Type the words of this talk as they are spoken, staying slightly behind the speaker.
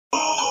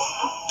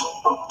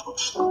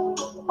Hey,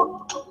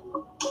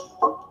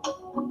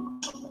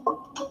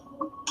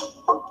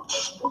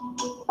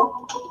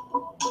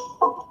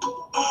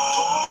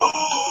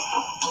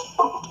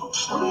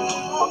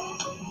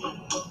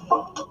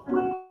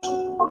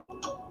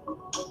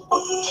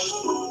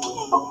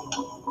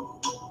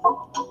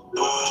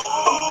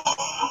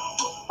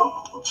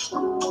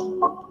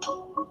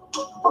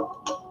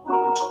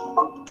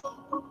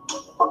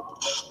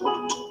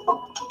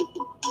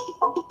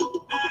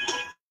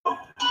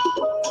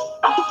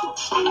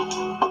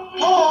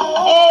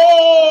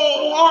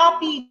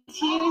 happy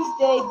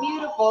Tuesday,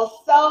 beautiful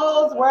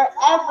souls,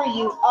 wherever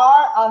you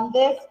are on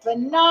this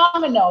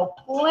phenomenal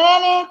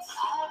planet.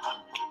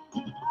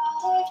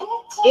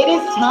 It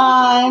is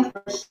time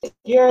for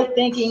Your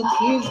Thinking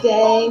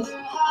Tuesdays,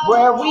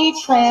 where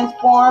we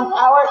transform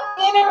our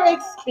inner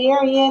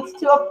experience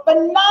to a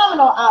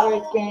phenomenal outer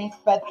experience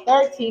for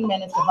 13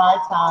 minutes of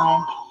our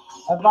time,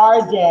 of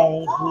our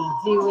day. We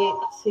do it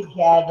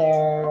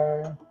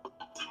together.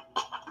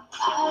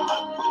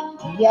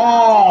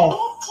 Yes.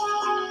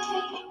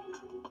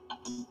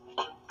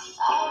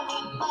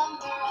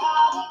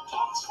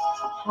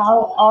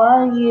 How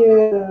are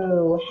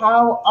you?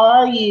 How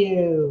are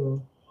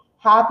you?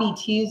 Happy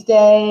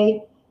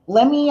Tuesday.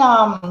 Let me,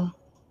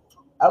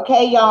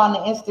 okay, y'all, on the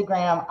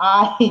Instagram,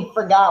 I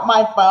forgot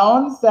my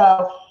phone,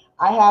 so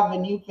I have a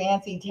new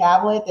fancy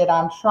tablet that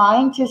I'm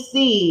trying to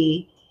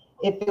see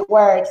if it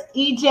works.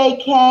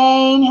 EJ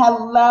Kane,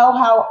 hello,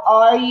 how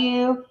are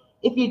you?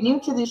 If you're new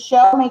to the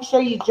show, make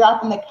sure you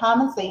drop in the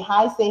comments, say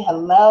hi, say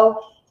hello,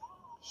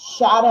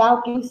 shout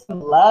out, give me some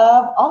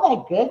love, all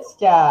that good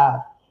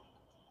stuff.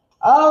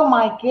 Oh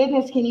my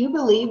goodness, can you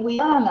believe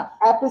we are on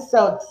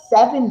episode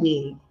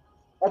 70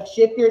 of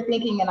Shift Your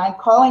Thinking, and I'm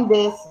calling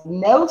this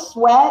No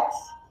Sweat,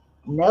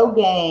 No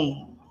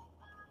Gain.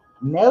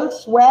 No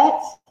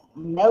sweat,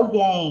 no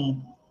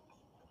gain.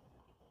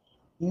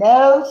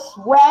 No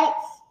sweat,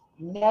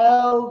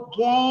 no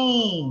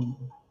gain.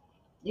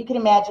 You can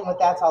imagine what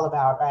that's all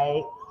about,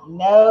 right?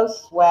 No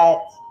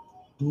sweat,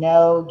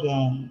 no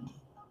gain.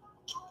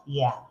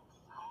 Yeah.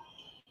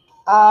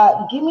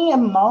 Give me a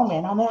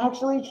moment. I'm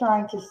actually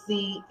trying to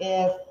see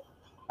if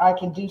I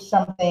can do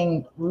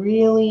something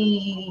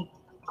really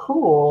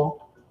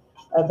cool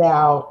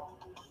about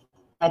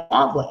my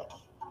tablet.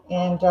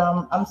 And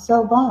I'm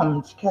so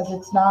bummed because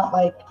it's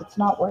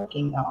not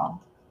working, y'all.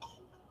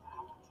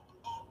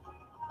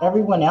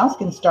 Everyone else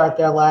can start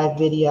their live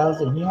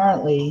videos.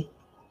 Apparently,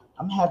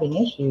 I'm having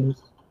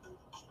issues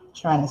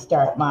trying to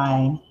start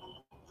mine.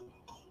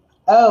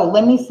 Oh,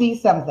 let me see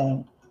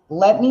something.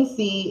 Let me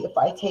see if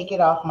I take it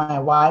off my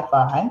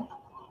Wi-Fi.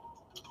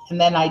 And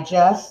then I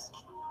just,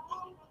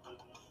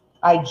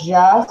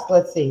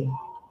 let's see.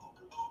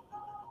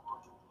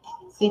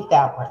 See if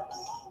that works.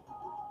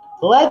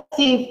 Let's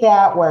see if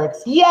that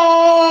works.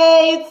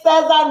 Yay! It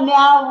says I'm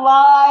now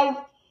live.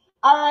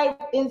 All right,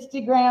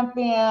 Instagram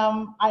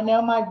fam. I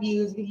know my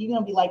views, you're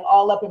going to be like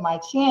all up in my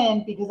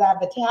chin because I have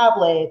the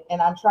tablet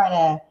and I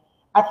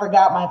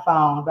forgot my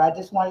phone. But I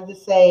just wanted to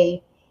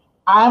say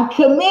I'm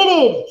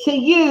committed to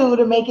you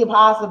to make it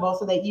possible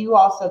so that you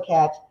also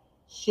catch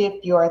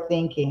Shift Your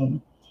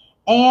Thinking.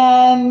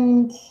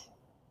 And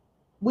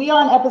we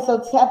are on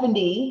episode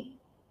 70.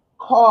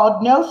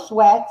 Called No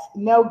Sweat,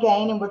 No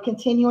Gain, and we're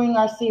continuing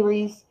our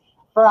series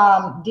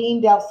from Dean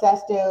Del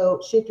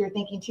Sesto, Shift Your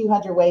Thinking,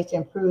 200 Ways to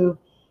Improve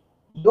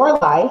Your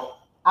Life,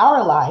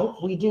 Our Life.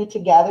 We do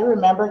together.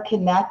 Remember,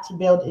 connect,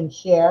 build, and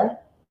share.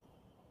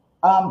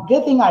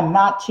 Good thing I'm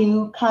not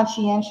too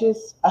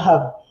conscientious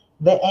of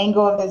the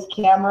angle of this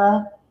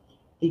camera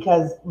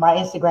because my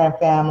Instagram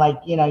fam,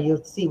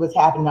 you'll see what's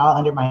happening all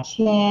under my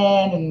chin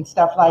and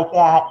stuff like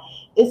that.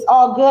 It's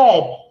all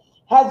good.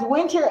 Has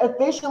winter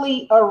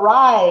officially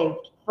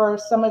arrived for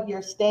some of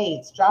your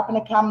states? Drop in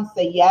the comments,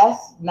 say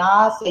yes,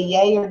 nah, say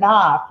yay or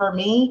nah. For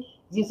me,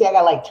 as you say, I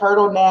got like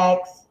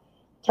turtlenecks.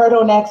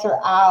 Turtlenecks are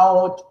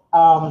out.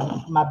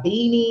 My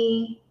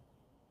beanie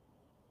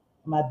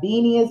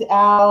is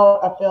out.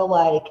 I feel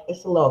like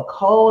it's a little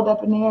cold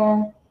up in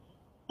there.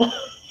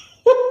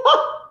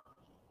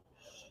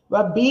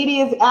 My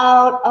beanie is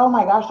out. Oh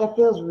my gosh, that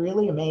feels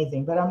really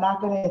amazing. But I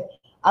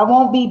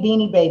won't be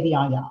beanie baby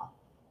on y'all.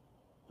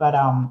 But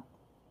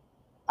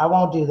I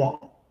won't do that.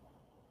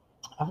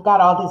 I've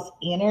got all this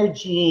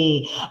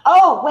energy.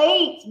 Oh,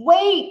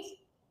 wait.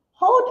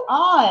 Hold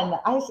on.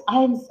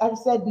 I've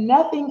said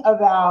nothing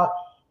about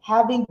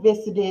having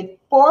visited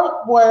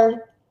Fort Worth,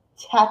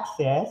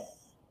 Texas.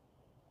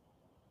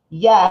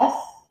 Yes.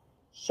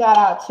 Shout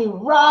out to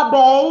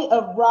Rabe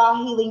of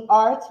Raw Healing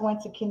Arts. Went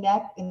to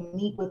connect and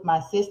meet with my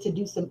sis to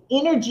do some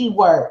energy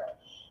work.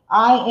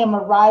 I am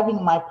arriving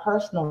in my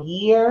personal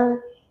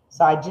year.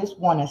 So I just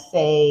want to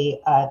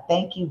say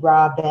thank you,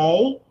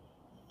 Rabe,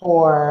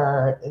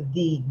 for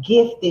the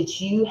gift that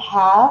you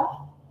have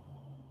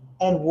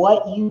and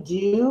what you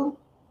do.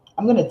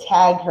 I'm going to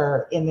tag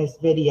her in this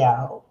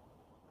video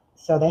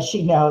so that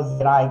she knows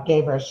that I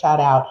gave her a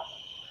shout out.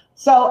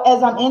 So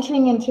as I'm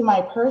entering into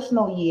my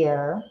personal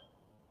year,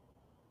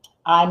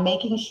 I'm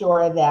making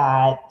sure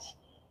that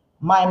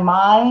My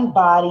mind,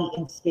 body,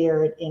 and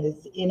spirit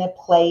is in a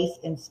place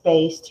and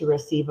space to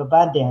receive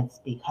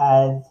abundance,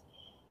 because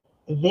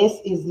this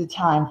is the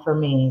time for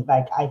me.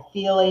 Like, I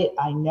feel it,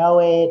 I know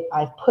it,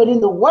 I've put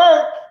in the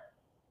work.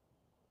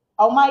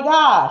 Oh my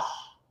gosh,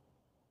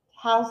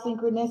 how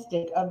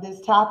synchronistic of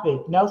this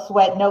topic. No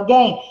sweat, no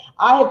gain.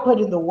 I have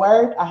put in the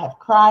work, I have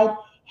cried.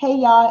 Hey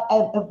y'all,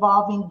 at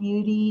Evolving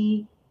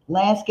Beauty,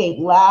 Landscape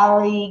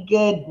Larry,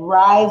 good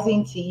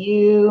rising to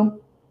you.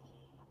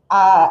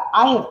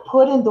 I have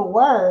put in the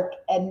work,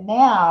 and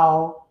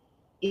now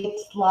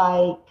it's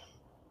like,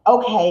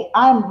 okay,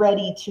 I'm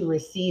ready to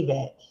receive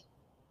it.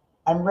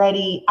 I'm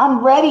ready.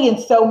 I'm ready in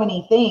so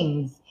many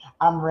things.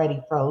 I'm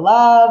ready for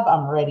love.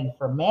 I'm ready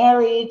for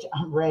marriage.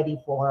 I'm ready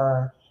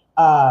for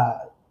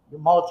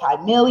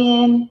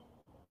multi-million.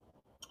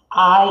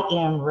 I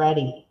am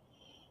ready.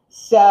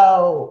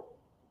 So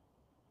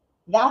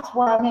that's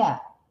where I'm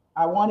at.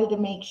 I wanted to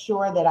make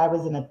sure that I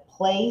was in a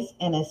place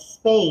and a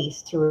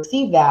space to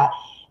receive that.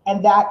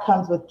 And that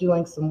comes with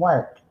doing some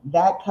work.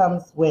 That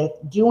comes with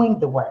doing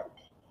the work.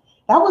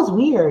 That was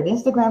weird.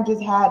 Instagram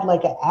just had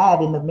like an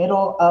ad in the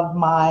middle of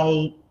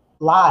my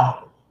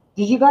live.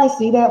 Did you guys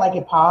see that? Like,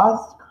 it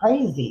paused?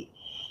 Crazy.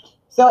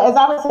 So as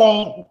I was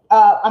saying,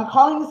 I'm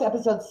calling this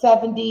episode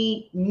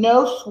 70,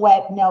 No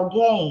Sweat, No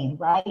Gain,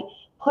 right?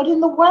 Put in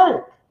the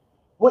work.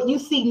 What you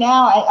see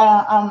now,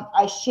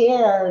 I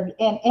shared,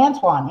 and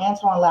Antoine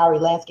Lowry,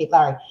 Landscape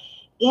Larry,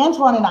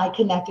 Antoine and I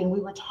connected, and we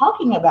were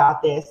talking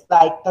about this,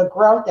 like the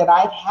growth that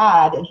I've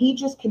had, and he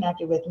just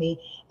connected with me.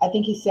 I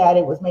think he said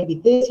it was maybe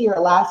this year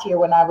or last year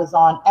when I was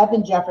on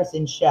Evan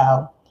Jefferson's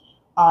show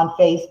on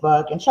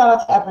Facebook. And shout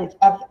out to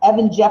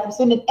Evan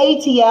Jefferson and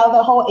ATL,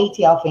 the whole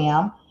ATL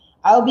fam.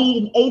 I'll be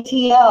in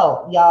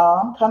ATL,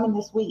 y'all. I'm coming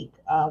this week.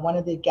 One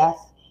of the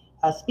guest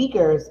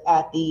speakers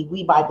at the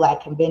We Buy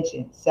Black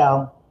convention.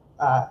 So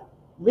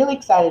really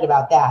excited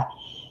about that.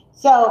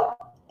 So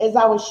as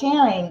I was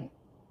sharing,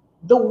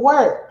 the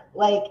work,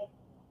 like,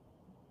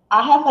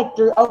 I have like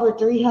over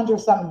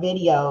 300 something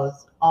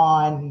videos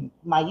on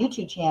my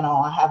YouTube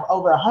channel. I have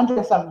over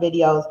 100 something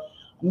videos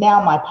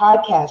now, my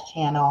podcast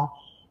channel,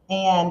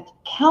 and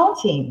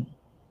counting.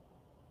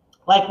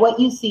 Like, what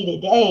you see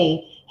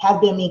today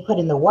has been me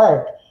putting the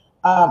work.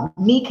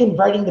 Me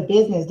converting the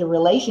business, the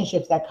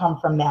relationships that come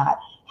from that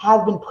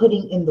has been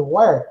putting in the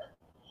work.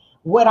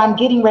 What I'm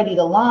getting ready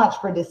to launch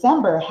for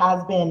December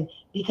has been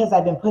because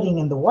I've been putting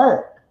in the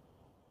work.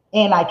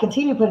 And I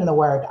continue to put in the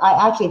work. I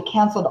actually have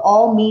canceled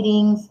all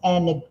meetings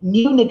and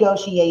new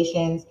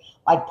negotiations,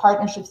 like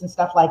partnerships and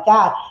stuff like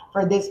that,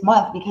 for this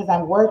month, because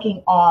I'm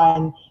working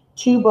on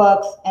 2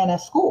 books and a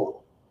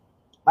school.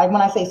 Like,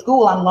 when I say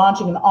school, I'm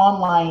launching an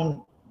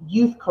online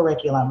youth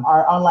curriculum,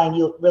 or online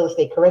real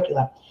estate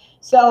curriculum.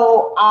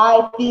 So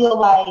I feel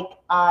like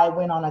I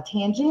went on a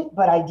tangent,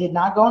 but I did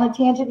not go on a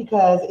tangent,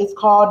 because it's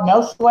called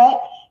No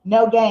Sweat,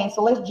 No Gain.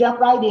 So let's jump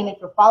right in. If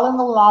you're following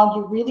along,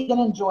 you're really going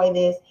to enjoy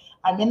this.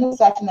 I'm in the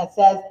section that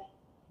says,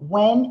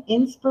 when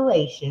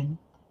inspiration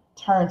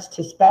turns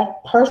to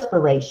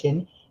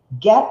perspiration,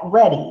 get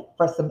ready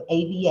for some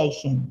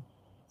aviation.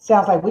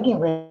 Sounds like we're getting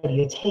ready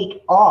to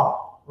take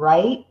off,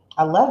 right?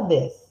 I love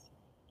this.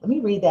 Let me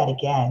read that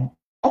again.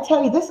 I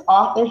tell you, this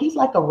author, he's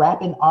like a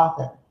rapping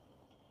author.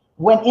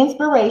 When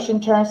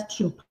inspiration turns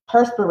to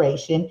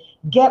perspiration,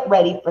 get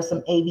ready for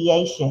some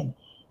aviation.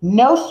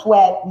 No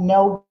sweat,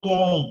 no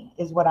gain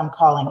is what I'm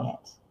calling it.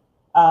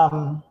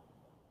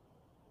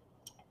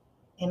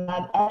 And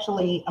I'm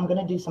going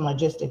to do some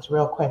logistics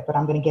real quick, but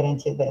I'm going to get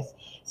into this.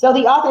 So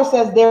the author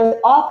says, there's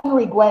often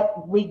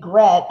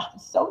regret. I'm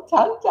so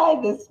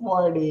tongue-tied this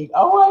morning.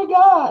 Oh my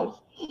gosh.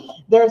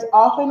 There's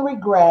often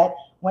regret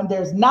when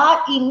there's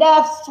not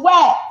enough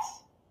sweat.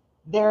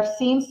 There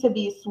seems to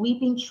be a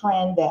sweeping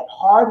trend that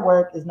hard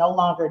work is no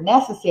longer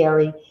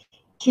necessary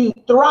to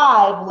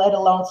thrive, let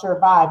alone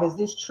survive. Is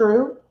this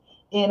true?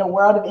 In a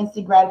world of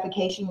instant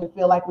gratification, we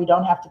feel like we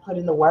don't have to put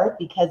in the work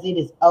because it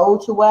is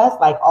owed to us.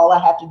 Like, all I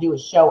have to do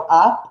is show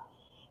up.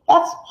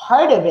 That's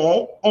part of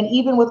it. And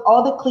even with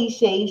all the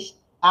cliches,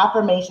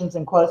 affirmations,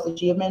 and quotes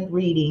that you have been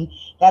reading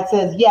that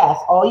says, yes,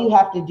 all you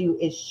have to do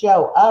is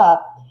show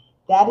up,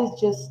 that is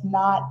just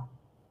not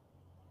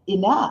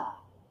enough.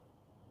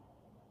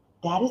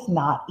 That is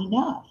not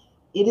enough.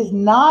 It is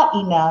not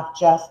enough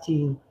just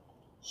to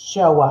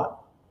show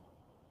up.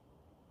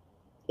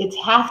 It's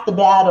half the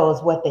battle,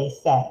 is what they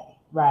say.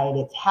 Right?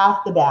 It's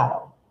half the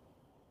battle.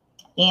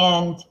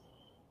 And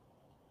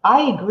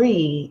I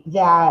agree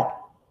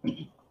that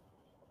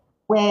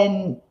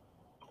when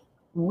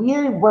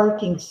we're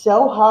working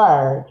so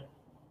hard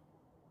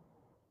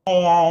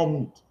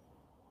and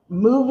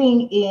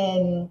moving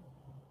in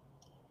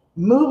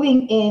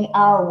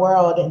our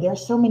world, and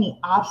there's so many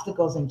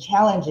obstacles and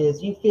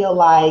challenges, you feel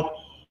like,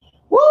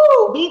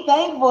 woo, be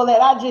thankful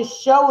that I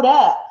just showed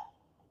up.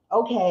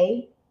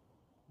 Okay.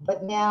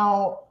 But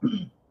now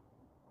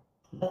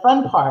the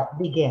fun part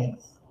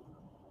begins,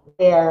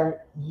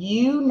 where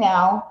you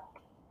now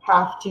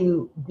have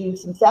to do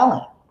some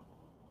selling.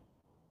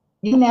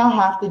 You now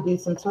have to do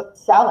some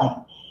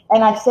selling.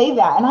 And I say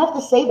that, and I have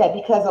to say that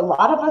because a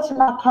lot of us are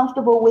not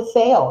comfortable with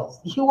sales.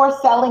 You are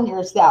selling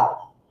yourself.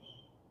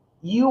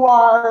 You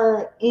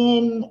are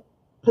in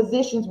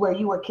positions where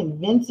you are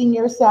convincing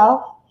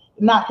yourself,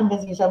 not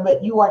convincing yourself,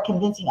 but you are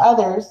convincing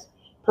others,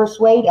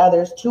 persuade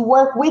others to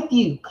work with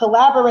you,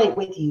 collaborate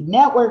with you,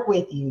 network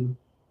with you.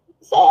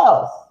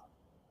 Sales.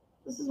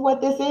 This is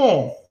what this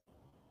is.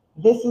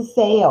 This is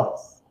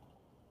sales.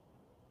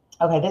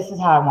 Okay, this is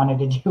how I wanted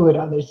to do it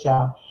on the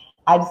show.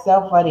 I'm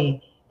so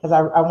funny because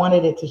I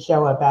wanted it to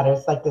show up better.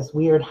 It's like this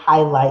weird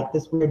highlight,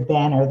 this weird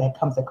banner that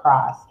comes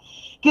across.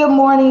 Good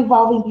morning,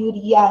 Evolving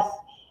Beauty. Yes.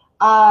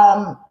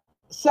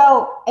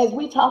 So as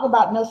we talk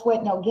about no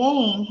sweat, no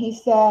gain, he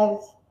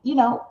says, you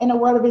know, in a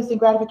world of instant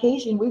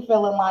gratification, we're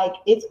feeling like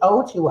it's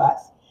owed to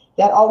us,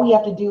 that all we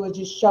have to do is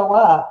just show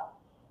up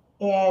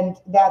and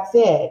that's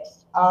it.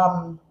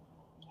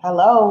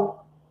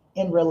 Hello,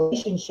 in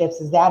relationships,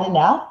 is that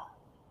enough?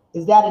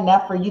 Is that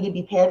enough for you to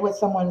be paired with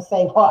someone and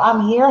say, well,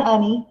 I'm here,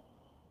 honey,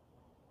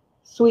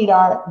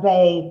 sweetheart,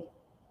 babe,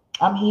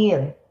 I'm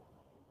here.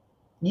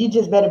 You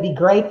just better be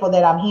grateful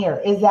that I'm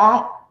here. Is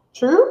that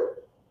true?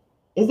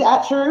 Is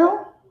that true?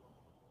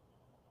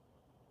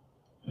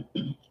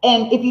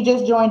 And if you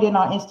just joined in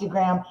on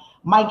Instagram,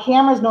 my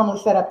camera's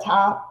normally set up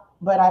top,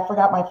 but I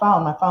forgot my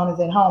phone. My phone is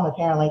at home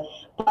apparently,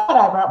 but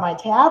I brought my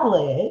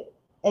tablet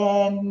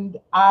and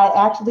I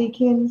actually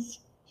can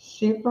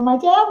shoot from my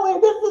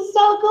tablet. This is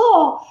so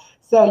cool.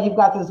 So you've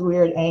got this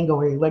weird angle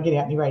where you're looking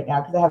at me right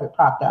now because I have it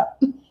propped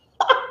up.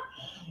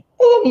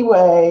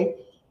 Anyway,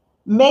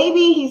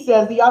 maybe, he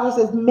says, the author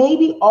says,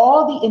 maybe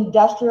all the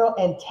industrial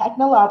and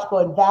technological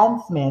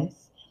advancements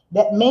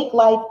that make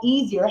life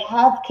easier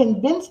have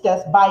convinced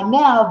us by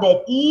now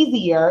that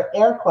easier,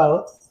 air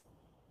quotes,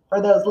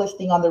 for those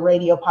listening on the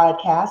radio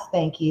podcast,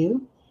 thank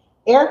you,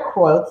 air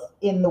quotes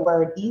in the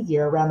word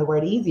easier, around the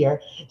word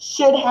easier,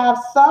 should have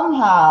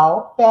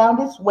somehow found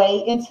its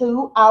way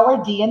into our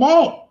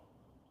DNA.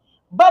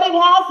 But it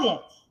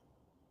hasn't.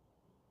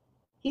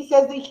 He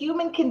says the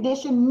human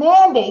condition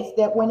mandates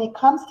that when it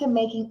comes to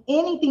making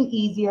anything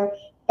easier,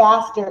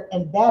 faster,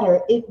 and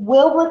better, it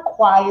will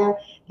require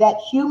that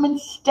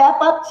humans step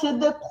up to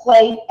the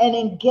plate and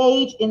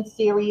engage in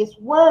serious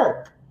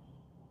work.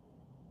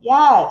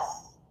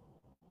 Yes.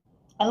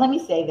 And let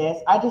me say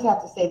this. I just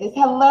have to say this.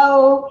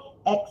 Hello,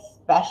 X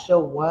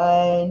Special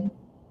One.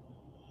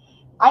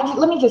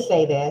 Let me just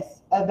say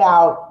this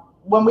about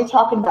when we're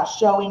talking about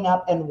showing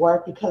up and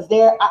work, because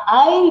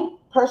I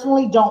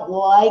personally don't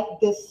like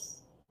this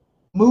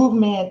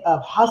movement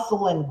of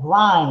hustle and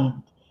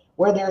grind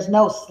where there's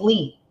no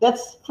sleep.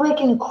 That's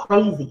freaking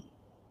crazy.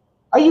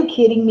 Are you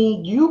kidding me?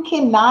 You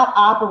cannot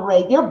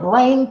operate, your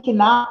brain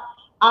cannot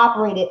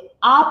operate at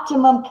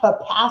optimum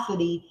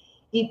capacity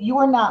if you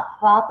are not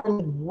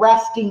properly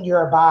resting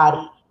your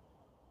body.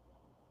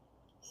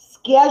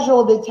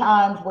 Schedule the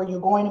times where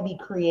you're going to be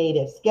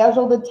creative.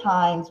 Schedule the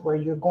times where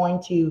you're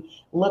going to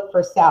look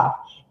for self.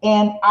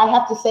 And I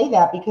have to say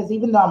that because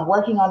even though I'm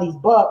working on these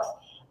books,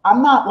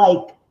 I'm not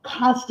like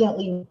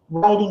constantly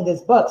writing this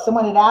book.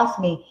 Someone had asked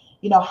me,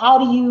 you know, how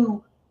do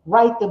you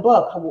write the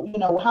book? You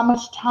know, how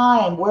much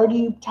time? Where do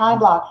you time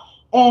block?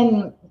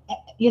 And,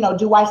 you know,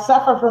 do I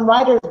suffer from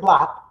writer's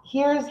block?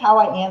 Here's how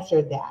I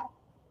answered that.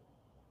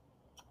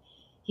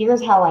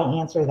 Here's how I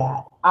answer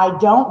that. I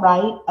don't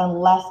write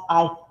unless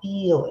I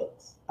feel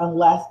it,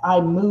 unless I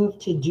move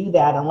to do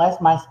that, unless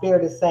my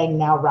spirit is saying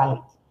now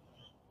write.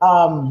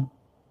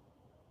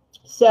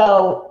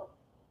 So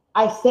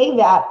I say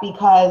that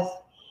because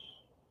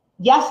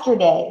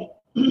yesterday,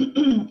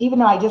 even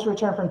though I just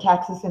returned from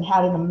Texas and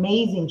had an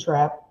amazing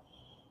trip,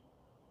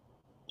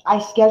 I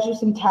scheduled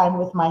some time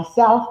with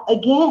myself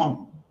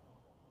again.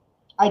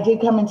 I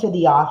did come into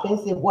the office.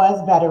 It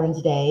was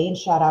Veterans Day, and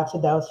shout out to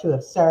those who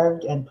have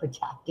served and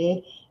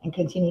protected and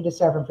continue to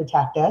serve and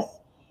protect us.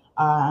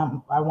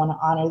 I want to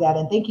honor that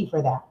and thank you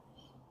for that.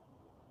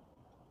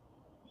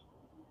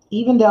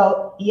 Even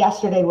though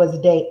yesterday was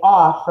a day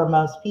off for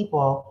most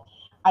people,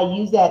 I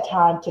used that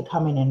time to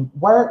come in and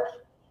work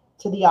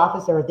to the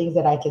office. There were things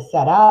that I had to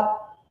set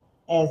up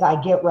as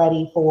I get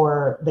ready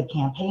for the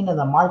campaign and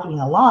the marketing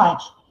and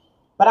launch.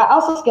 But I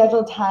also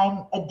scheduled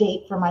time, a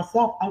date for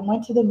myself. I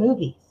went to the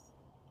movies.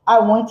 I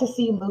went to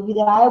see a movie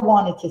that I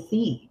wanted to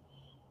see.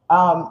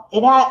 I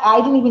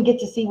didn't even get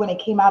to see when it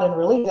came out in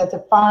release. I had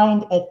to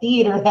find a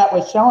theater that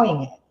was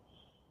showing it.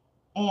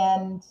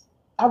 And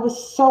I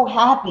was so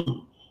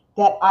happy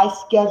that I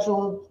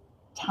scheduled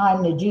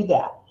time to do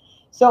that.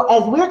 So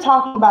as we're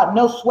talking about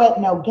no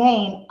sweat, no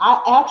gain,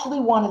 I actually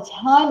want to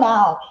time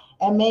out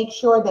and make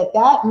sure that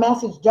that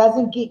message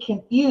doesn't get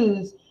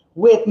confused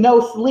with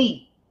no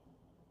sleep.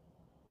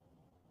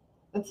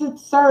 It's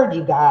absurd,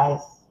 you guys.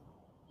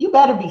 You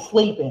better be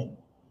sleeping.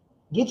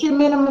 Get your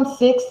minimum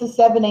 6 to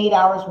 7, 8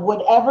 hours,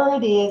 whatever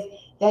it is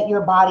that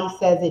your body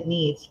says it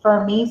needs.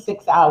 For me,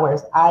 6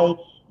 hours. I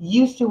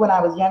used to, when I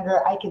was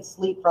younger, I could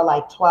sleep for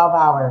like 12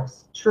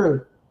 hours.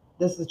 True.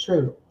 This is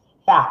true.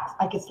 Facts.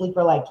 I could sleep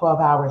for like 12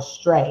 hours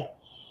straight.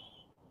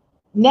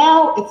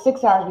 Now it's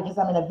 6 hours because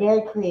I'm in a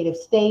very creative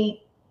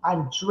state.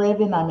 I'm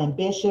driven. I'm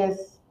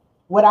ambitious.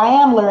 What I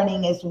am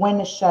learning is when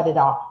to shut it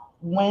off.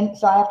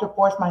 So I have to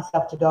force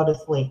myself to go to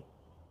sleep.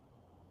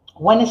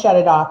 When to shut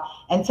it off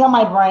and tell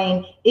my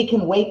brain it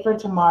can wait for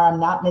tomorrow. I'm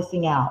not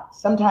missing out.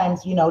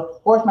 Sometimes,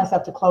 force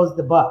myself to close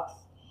the books.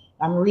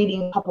 I'm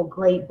reading a couple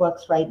great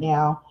books right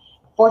now,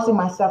 forcing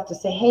myself to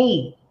say,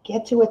 hey,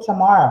 get to it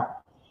tomorrow.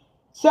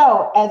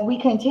 So as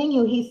we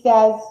continue, he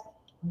says,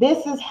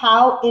 this is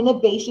how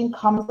innovation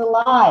comes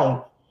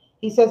alive.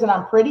 He says, and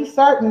I'm pretty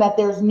certain that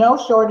there's no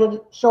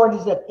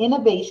shortage of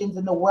innovations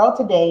in the world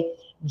today,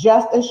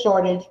 just a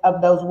shortage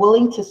of those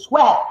willing to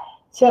sweat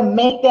to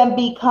make them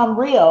become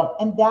real.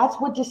 And that's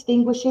what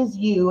distinguishes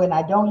you. And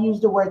I don't use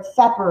the word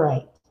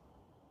separate.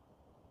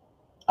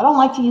 I don't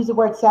like to use the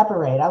word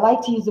separate. I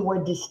like to use the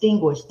word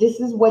distinguish. This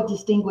is what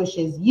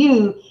distinguishes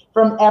you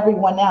from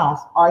everyone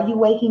else. Are you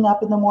waking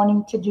up in the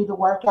morning to do the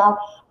workout?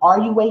 Are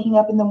you waking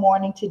up in the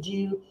morning to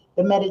do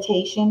the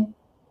meditation?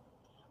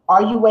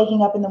 Are you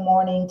waking up in the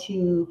morning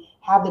to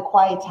have the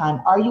quiet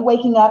time? Are you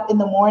waking up in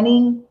the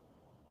morning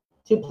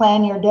to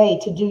plan your day,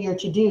 to do your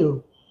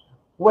to-do?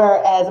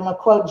 Whereas, I'm going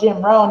to quote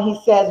Jim Rohn, he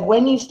says,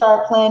 when you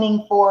start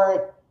planning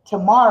for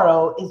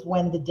tomorrow is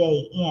when the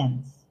day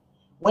ends.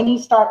 When you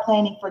start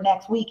planning for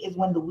next week is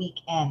when the week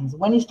ends.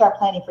 When you start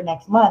planning for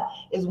next month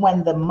is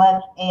when the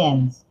month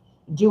ends.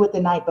 Do it the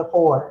night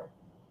before.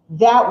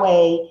 That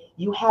way,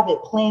 you have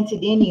it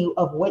planted in you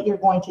of what you're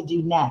going to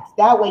do next.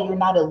 That way, you're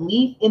not a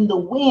leaf in the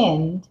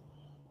wind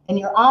and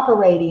you're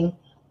operating.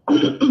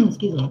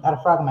 Excuse me, got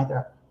a frog in my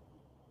throat.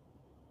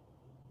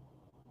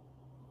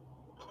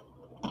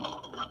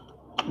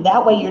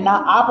 That way, you're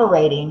not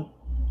operating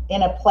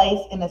in a place,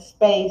 in a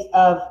space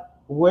of,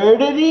 where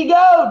did he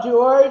go,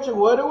 George?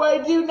 What do I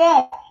do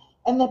next?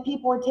 And then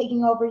people are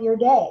taking over your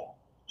day.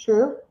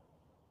 True?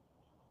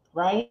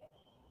 Right?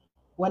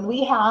 When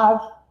we have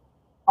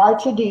our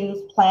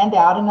to-dos planned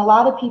out, and a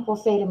lot of people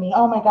say to me,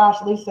 oh my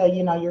gosh, Lisa,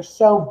 you're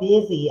so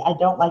busy. I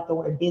don't like the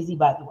word busy,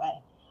 by the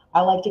way. I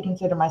like to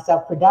consider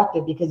myself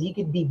productive because you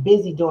could be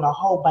busy doing a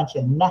whole bunch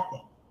of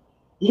nothing.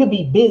 You could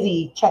be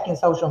busy checking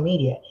social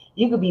media.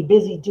 You could be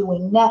busy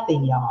doing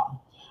nothing,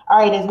 y'all. All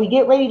right, as we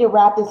get ready to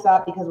wrap this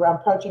up, because we're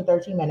approaching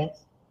 13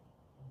 minutes,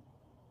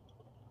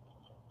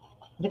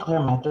 to clear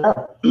my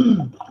throat.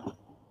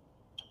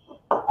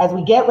 As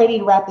we get ready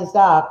to wrap this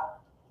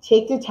up,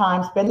 take the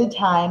time, spend the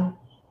time,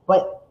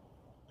 but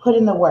put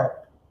in the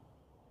work.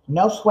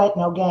 No sweat,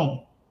 no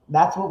gain.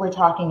 That's what we're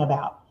talking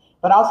about.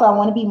 But also, I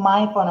want to be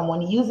mindful, and I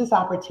want to use this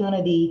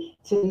opportunity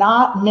to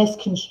not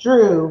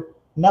misconstrue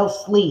no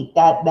sleep,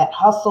 that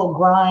hustle,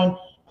 grind.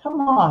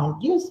 Come on,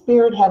 you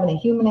spirit having a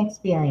human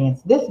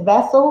experience. This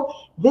vessel,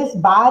 this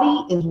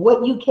body is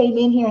what you came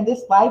in here in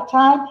this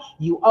lifetime.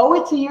 You owe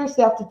it to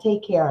yourself to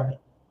take care of it.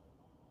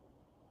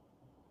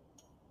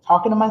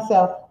 Talking to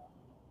myself,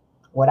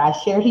 what I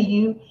share to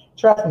you,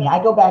 trust me,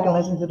 I go back and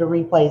listen to the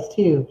replays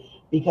too,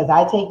 because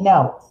I take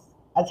notes.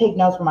 I take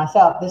notes for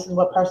myself. This is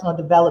what personal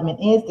development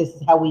is. This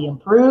is how we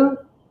improve.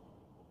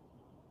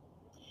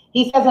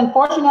 He says,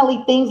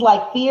 unfortunately, things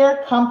like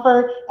fear,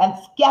 comfort, and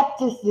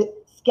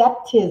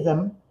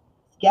skepticism,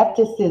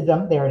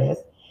 there it is.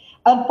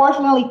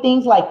 Unfortunately,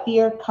 things like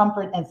fear,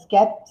 comfort, and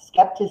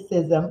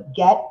skepticism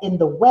get in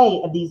the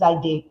way of these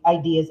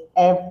ideas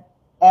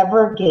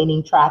ever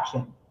gaining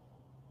traction,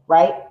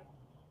 right?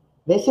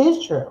 This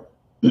is true.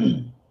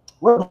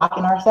 We're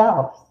blocking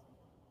ourselves.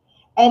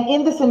 And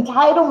in this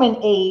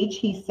entitlement age,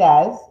 he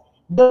says,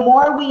 the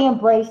more we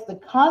embrace the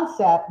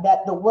concept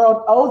that the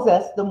world owes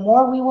us, the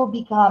more we will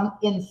become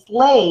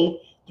enslaved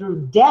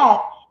through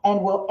debt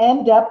and will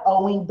end up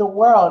owing the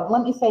world.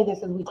 Let me say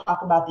this as we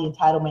talk about the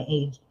entitlement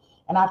age.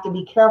 And I have to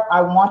be careful.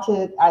 I'm like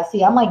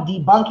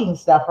debunking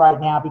stuff right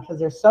now because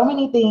there's so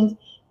many things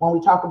when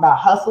we talk about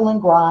hustle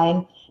and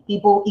grind,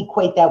 people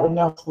equate that with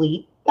no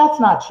sleep. That's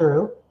not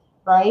true,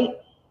 right?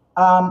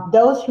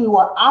 Those who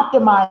are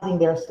optimizing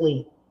their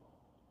sleep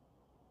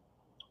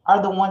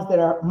are the ones that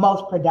are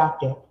most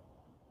productive.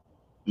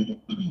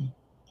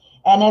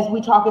 And as we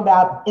talk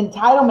about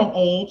entitlement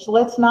age,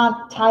 let's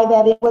not tie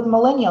that in with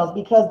millennials,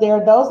 because there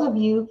are those of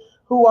you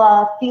who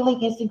are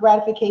feeling instant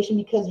gratification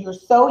because you're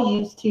so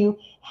used to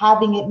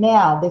having it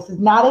now. This is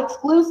not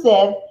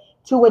exclusive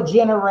to a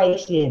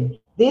generation.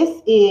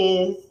 This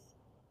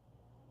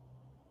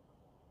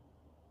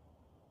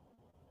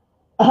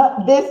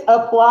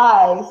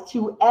applies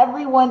to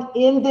everyone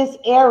in this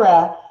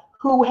era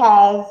who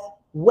has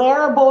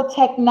wearable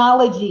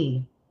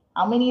technology.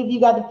 How many of you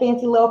got the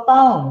fancy little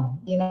phone,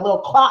 little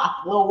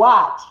clock, little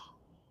watch?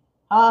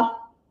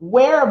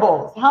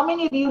 Wearables. How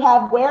many of you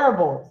have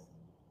wearables?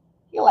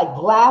 You're like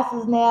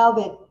glasses now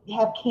that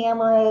have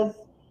cameras.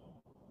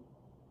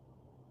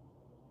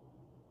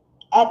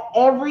 At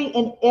every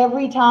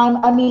time,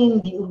 I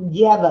mean,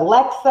 you have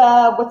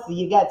Alexa,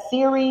 you got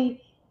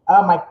Siri,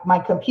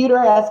 my computer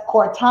has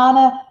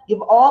Cortana. You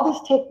have all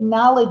this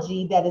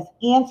technology that is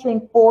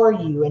answering for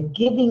you and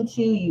giving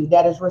to you,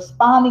 that is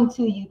responding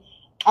to you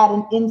at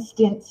an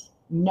instant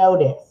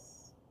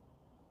notice.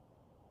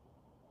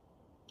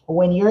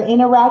 When you're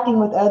interacting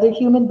with other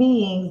human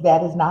beings,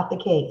 that is not the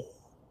case.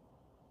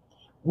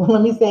 Well,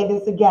 let me say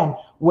this again.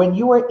 When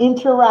you are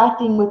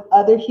interacting with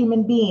other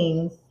human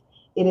beings,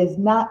 it is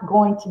not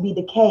going to be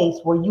the case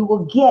where you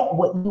will get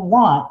what you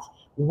want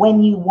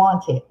when you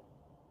want it,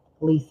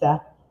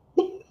 Lisa.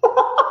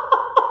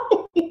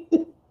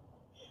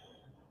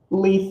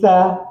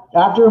 Lisa,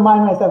 I have to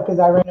remind myself because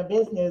I run a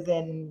business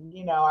and,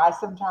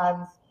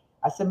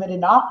 I submit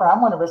an offer. I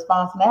want a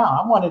response now.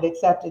 I want it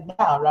accepted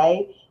now,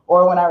 right?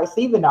 Or when I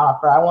receive an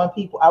offer, I want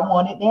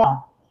it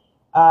now.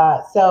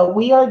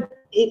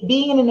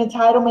 Being in an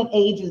entitlement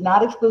age is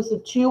not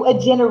exclusive to a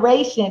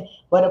generation,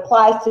 but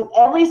applies to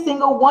every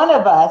single one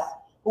of us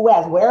who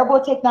has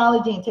wearable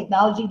technology and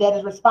technology that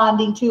is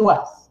responding to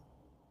us.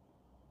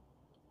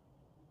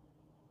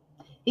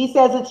 He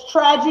says it's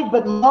tragic,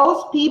 but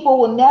most people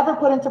will never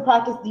put into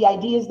practice the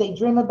ideas they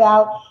dream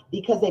about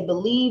because they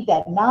believe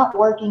that not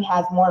working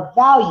has more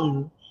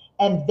value,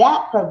 and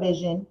that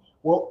provision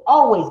will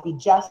always be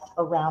just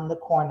around the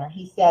corner.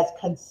 He says,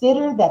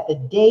 consider that the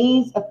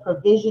days of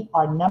provision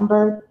are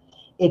numbered.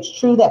 It's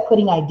true that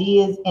putting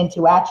ideas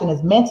into action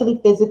is mentally,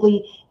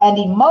 physically, and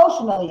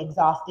emotionally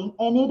exhausting,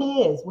 and it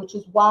is, which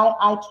is why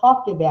I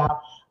talked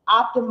about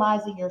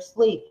optimizing your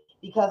sleep,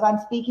 because I'm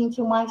speaking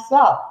to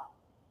myself.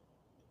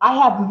 I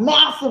have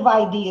massive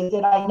ideas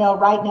that I know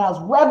right now is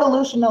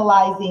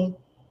revolutionizing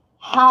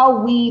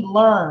how we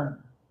learn,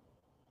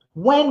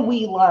 when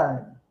we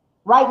learn.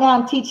 Right now,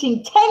 I'm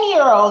teaching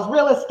 10-year-olds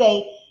real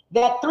estate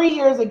that 3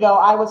 years ago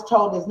I was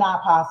told is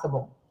not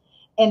possible.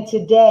 And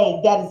today,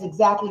 that is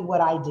exactly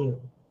what I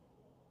do.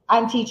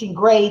 I'm teaching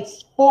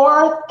grades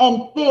 4th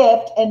and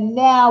 5th, and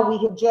now we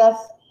have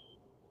just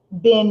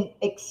been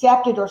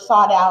accepted or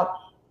sought out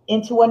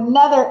into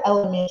another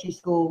elementary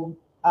school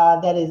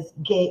that is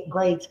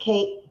grades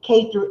K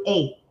through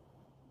 8.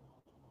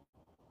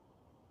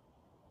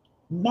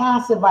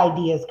 Massive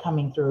ideas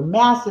coming through,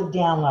 massive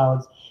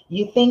downloads.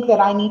 You think that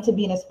I need to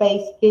be in a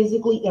space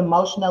physically,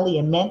 emotionally,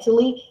 and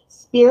mentally,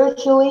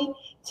 spiritually,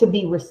 to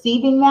be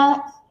receiving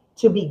that,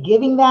 to be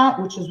giving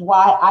that, which is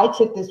why I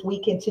took this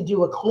weekend to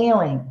do a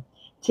clearing,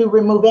 to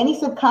remove any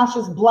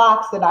subconscious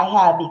blocks that I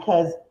have,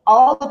 because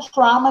all the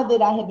trauma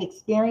that I have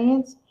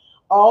experienced,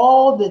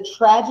 all the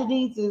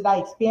tragedies that I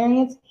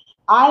experienced,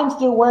 I'm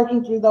still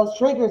working through those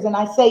triggers. And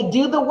I say,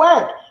 do the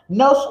work.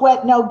 No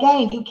sweat, no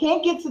gain. You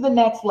can't get to the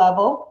next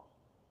level.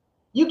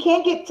 You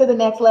can't get to the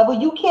next level.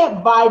 You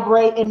can't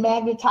vibrate and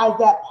magnetize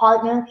that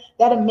partner,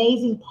 that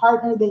amazing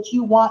partner that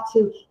you want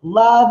to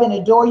love and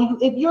adore you,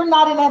 if you're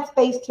not in that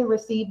space to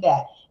receive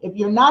that. If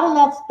you're not in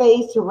that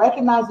space to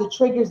recognize the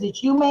triggers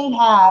that you may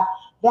have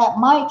that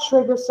might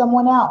trigger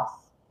someone else.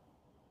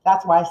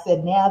 That's why I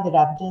said, now that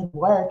I've done the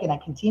work and I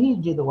continue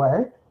to do the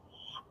work,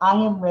 I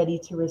am ready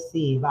to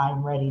receive.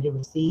 I'm ready to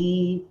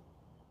receive.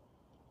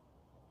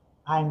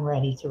 I'm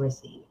ready to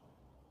receive.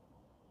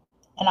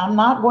 And I'm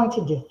not going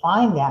to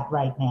define that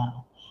right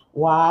now.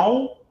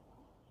 Why?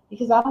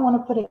 Because I don't want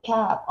to put a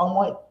cap on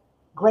what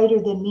greater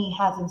than me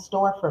has in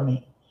store for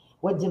me,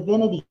 what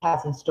divinity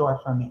has in store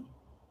for me.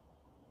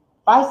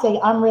 If I say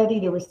I'm ready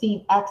to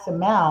receive X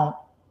amount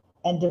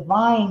and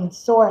divine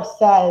source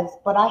says,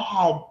 but I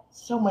had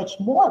so much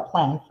more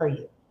planned for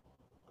you.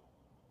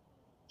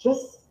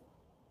 Just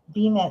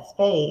be in that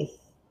space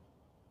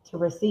to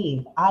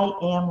receive. I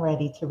am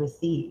ready to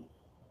receive.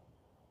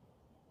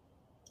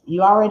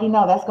 You already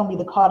know that's going to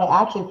be the call to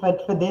action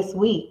for this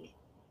week.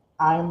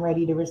 I am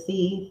ready to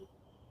receive.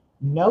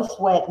 No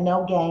sweat,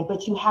 no gain,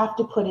 but you have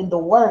to put in the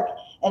work.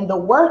 And the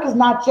work is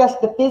not just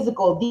the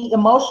physical, the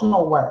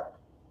emotional work.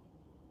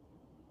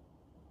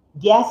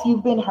 Yes,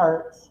 you've been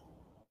hurt.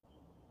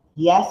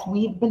 Yes,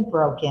 we've been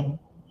broken.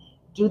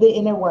 Do the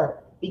inner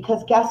work.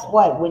 Because guess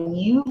what? When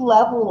you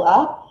level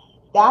up,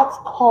 that's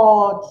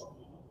called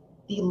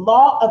the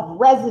law of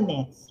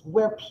resonance,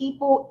 where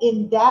people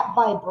in that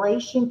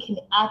vibration can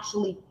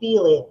actually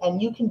feel it,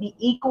 and you can be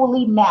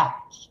equally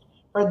matched.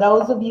 For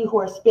those of you who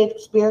are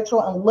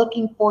spiritual and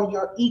looking for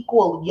your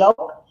equally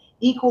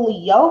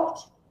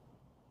yoked,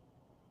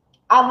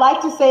 I like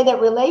to say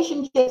that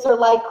relationships are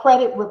like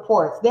credit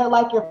reports. They're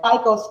like your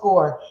FICO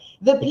score.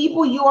 The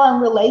people you are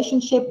in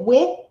relationship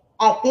with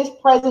at this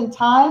present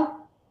time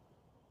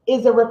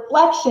is a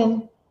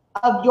reflection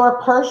of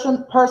your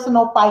personal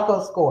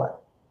FICO score.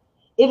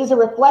 It is a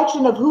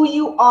reflection of who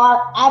you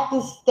are at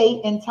this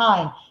state in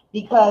time.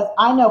 Because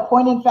I know,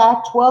 point in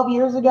fact, 12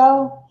 years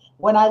ago,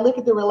 when I look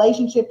at the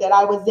relationship that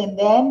I was in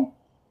then,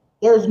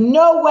 there's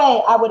no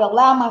way I would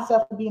allow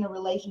myself to be in a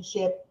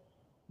relationship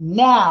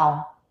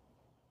now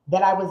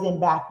that I was in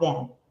back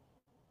then.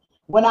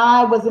 When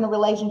I was in a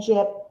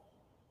relationship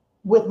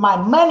with my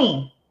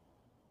money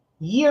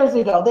years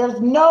ago, there's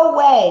no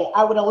way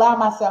I would allow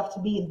myself to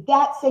be in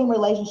that same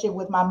relationship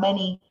with my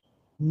money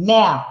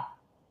now.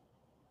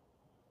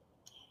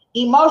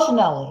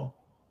 Emotionally,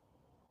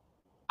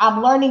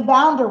 I'm learning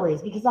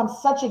boundaries because I'm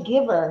such a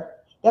giver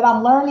that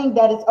I'm learning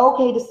that it's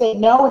okay to say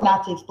no and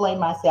not to explain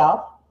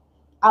myself.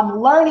 I'm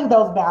learning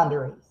those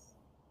boundaries.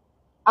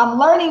 I'm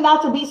learning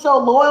not to be so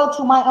loyal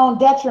to my own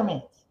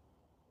detriment.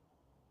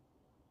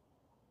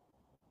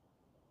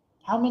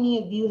 How many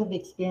of you have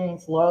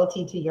experienced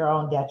loyalty to your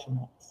own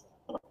detriment?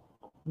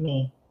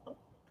 Me.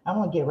 I'm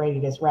gonna get ready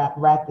to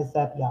wrap this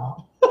up,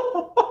 y'all.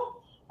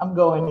 I'm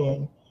going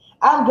in.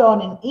 I'm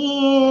going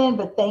in,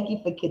 but thank you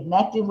for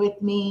connecting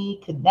with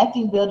me,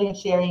 connecting, building,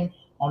 sharing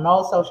on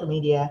all social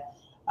media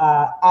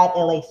at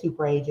LA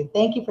Super Agent.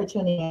 Thank you for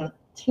tuning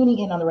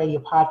in on the radio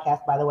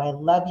podcast, by the way. I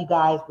love you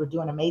guys. We're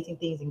doing amazing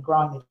things and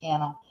growing the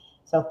channel.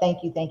 So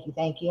thank you, thank you,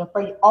 thank you. And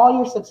for all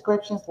your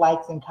subscriptions,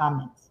 likes, and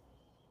comments.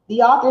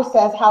 The author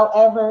says,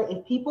 however,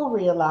 if people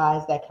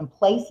realize that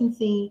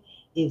complacency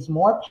is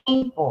more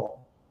painful,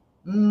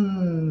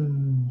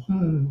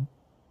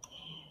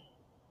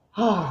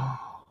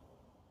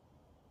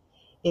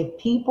 if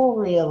people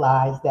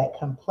realize that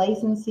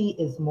complacency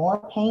is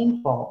more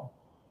painful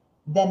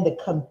than the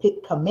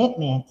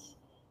commitment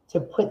to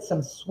put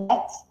some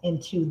sweat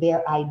into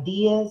their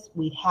ideas,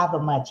 we'd have a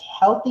much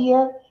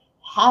healthier,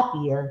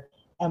 happier,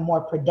 and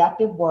more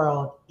productive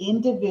world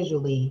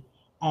individually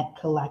and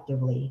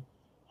collectively.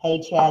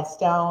 Hey, Chad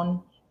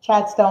Stone.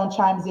 Chad Stone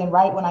chimes in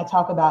right when I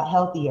talk about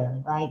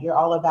healthier, right? You're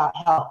all about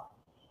health.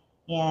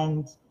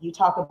 And you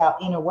talk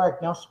about inner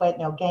work, no sweat,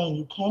 no gain.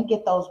 You can't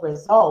get those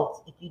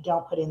results if you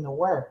don't put in the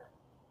work.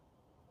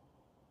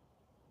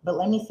 But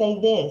let me say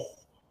this,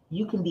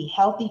 you can be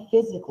healthy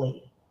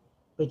physically,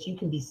 but you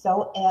can be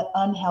so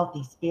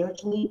unhealthy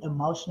spiritually,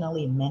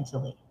 emotionally, and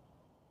mentally.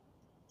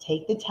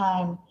 Take the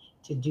time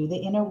to do the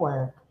inner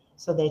work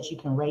so that you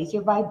can raise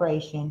your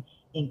vibration,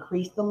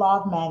 increase the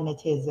law of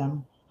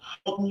magnetism,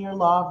 heighten your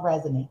law of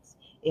resonance.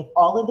 If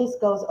all of this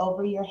goes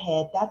over your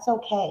head, that's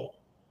okay.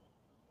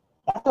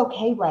 That's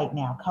okay right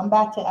now. Come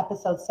back to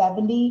episode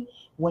 70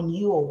 when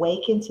you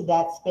awaken to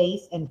that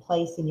space and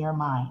place in your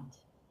mind,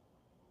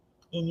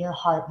 in your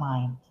heart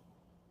mind.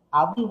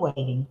 I'll be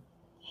waiting.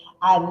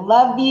 I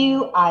love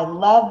you. I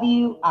love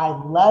you. I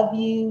love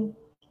you.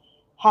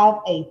 Have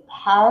a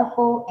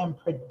powerful and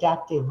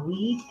productive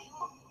week.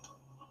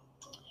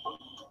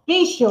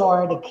 Be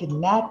sure to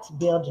connect,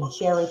 build, and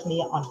share with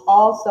me on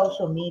all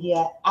social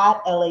media at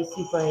LA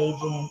Super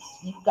Agents.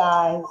 You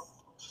guys,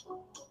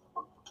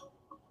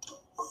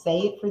 say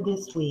it for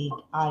this week.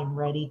 I'm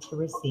ready to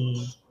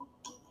receive.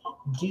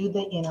 Do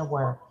the inner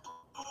work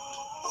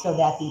so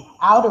that the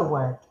outer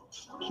work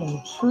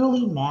can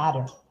truly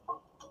matter.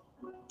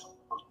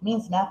 It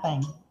means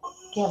nothing.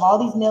 You can have all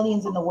these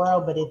millions in the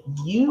world, but if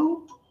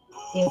you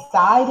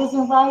inside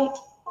isn't right,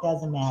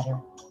 doesn't matter.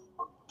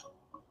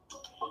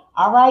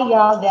 All right,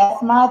 y'all,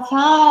 that's my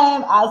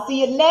time. I'll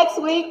see you next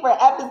week for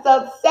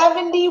episode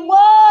 71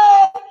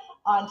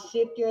 on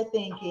Shift Your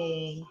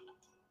Thinking.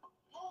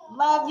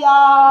 Love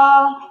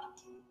y'all.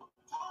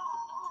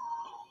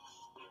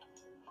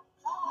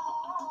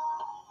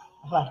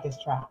 I like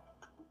this track.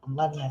 I'm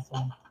loving this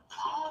one.